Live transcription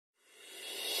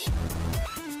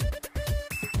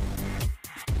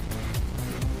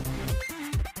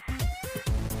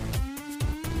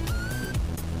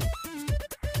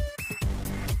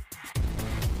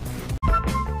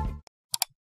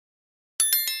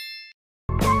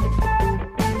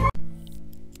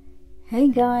Hey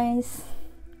guys,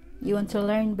 you want to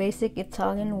learn basic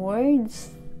Italian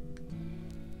words?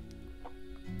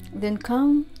 Then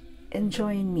come and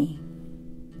join me.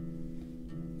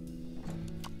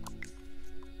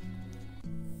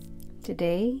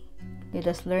 Today, let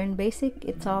us learn basic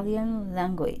Italian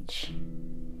language.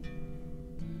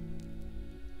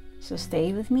 So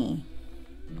stay with me.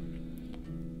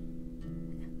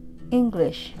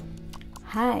 English,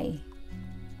 hi.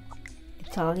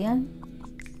 Italian,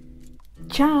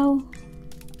 ciao.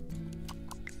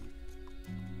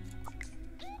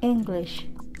 English,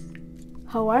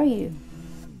 how are you?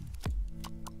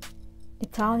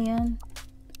 Italian,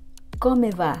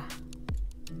 come va?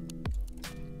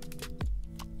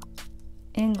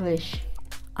 English,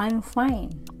 I'm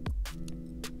fine.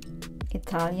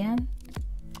 Italian,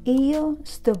 io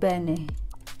sto bene.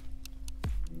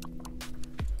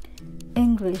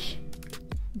 English,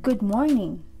 good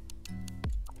morning.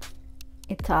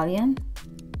 Italian,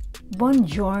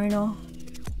 buongiorno.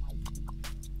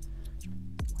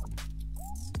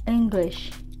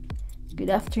 English, good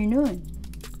afternoon.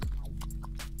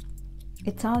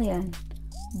 Italian,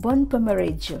 buon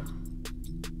pomeriggio.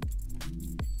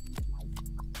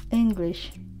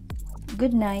 English,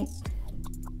 good night.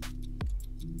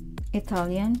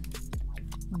 Italian,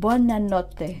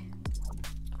 buonanotte.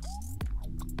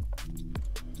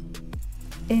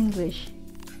 English,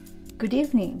 good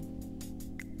evening.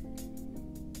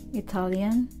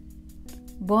 Italian,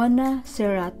 buona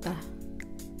serata.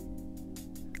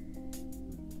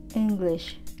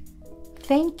 English,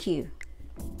 thank you.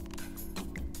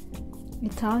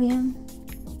 Italian,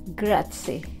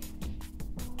 grazie.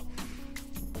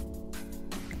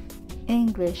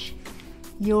 English,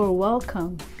 you're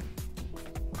welcome.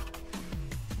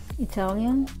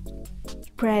 Italian,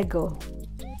 prego.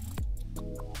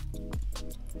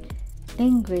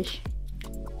 English,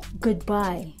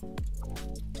 goodbye.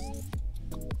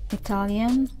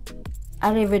 Italian,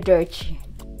 arrivederci.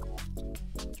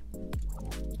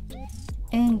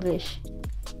 English,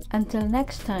 until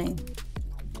next time.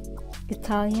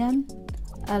 Italian,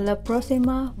 alla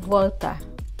prossima volta.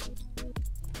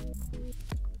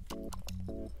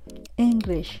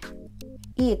 English,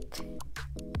 eat.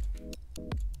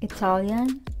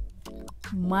 Italian,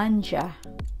 mangia.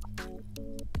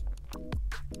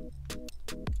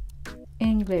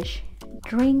 English,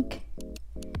 drink.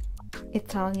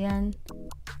 Italian,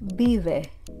 vive.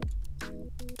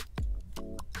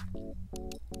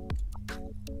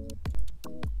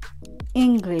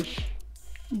 English,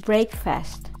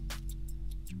 breakfast.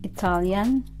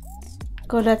 Italian,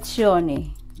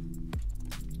 colazione.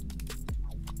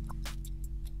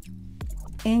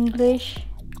 English,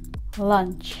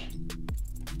 lunch.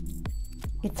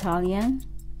 Italian,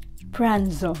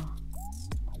 pranzo.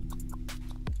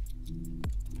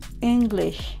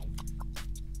 English,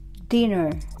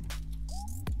 dinner.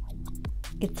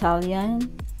 Italian,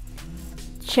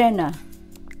 cena.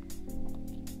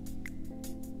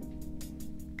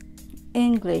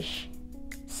 English,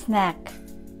 snack.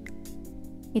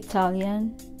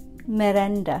 Italian,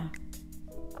 merenda.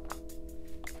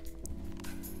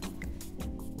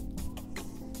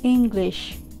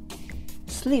 English,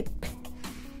 sleep.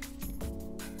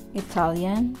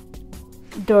 Italian,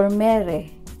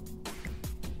 dormire.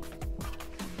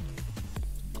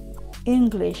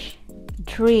 English,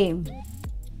 dream.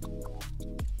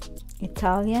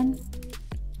 Italian,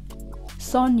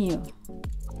 sogno.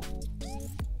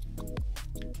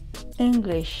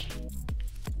 English,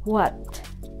 what?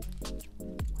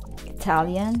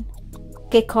 Italian,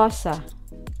 che cosa?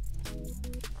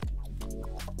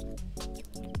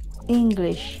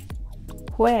 English,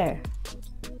 where?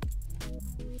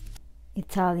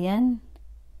 Italian,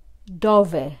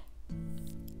 dove?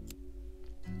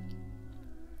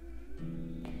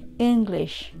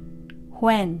 English,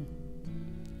 when?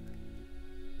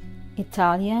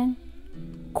 Italian,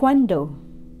 quando?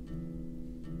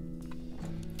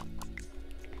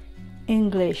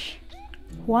 English,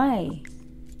 why?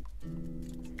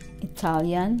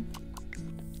 Italian,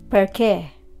 perché?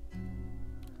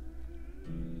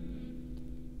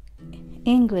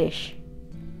 English,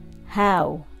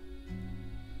 how?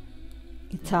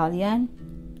 Italian,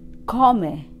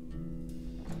 come?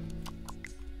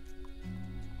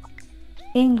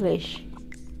 English,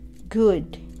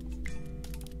 good.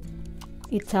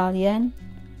 Italian,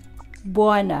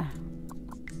 buona.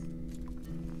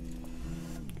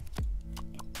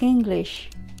 English,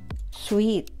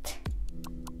 sweet.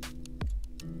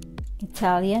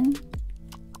 Italian,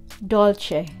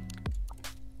 dolce.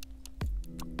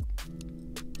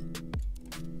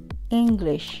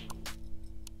 English,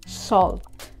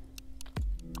 salt.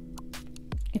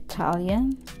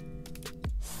 Italian,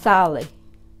 sale.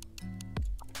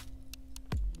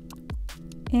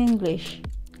 English,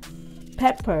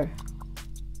 pepper.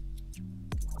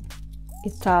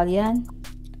 Italian,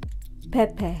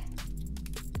 pepe.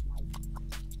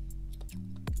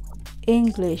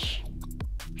 English,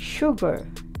 sugar.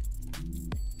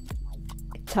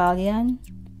 Italian,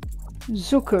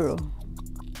 zucchero.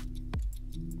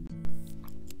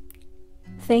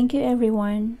 Thank you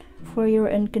everyone for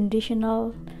your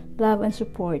unconditional love and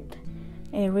support.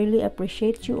 I really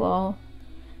appreciate you all.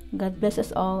 God bless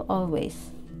us all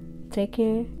always. Take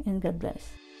care and God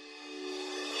bless.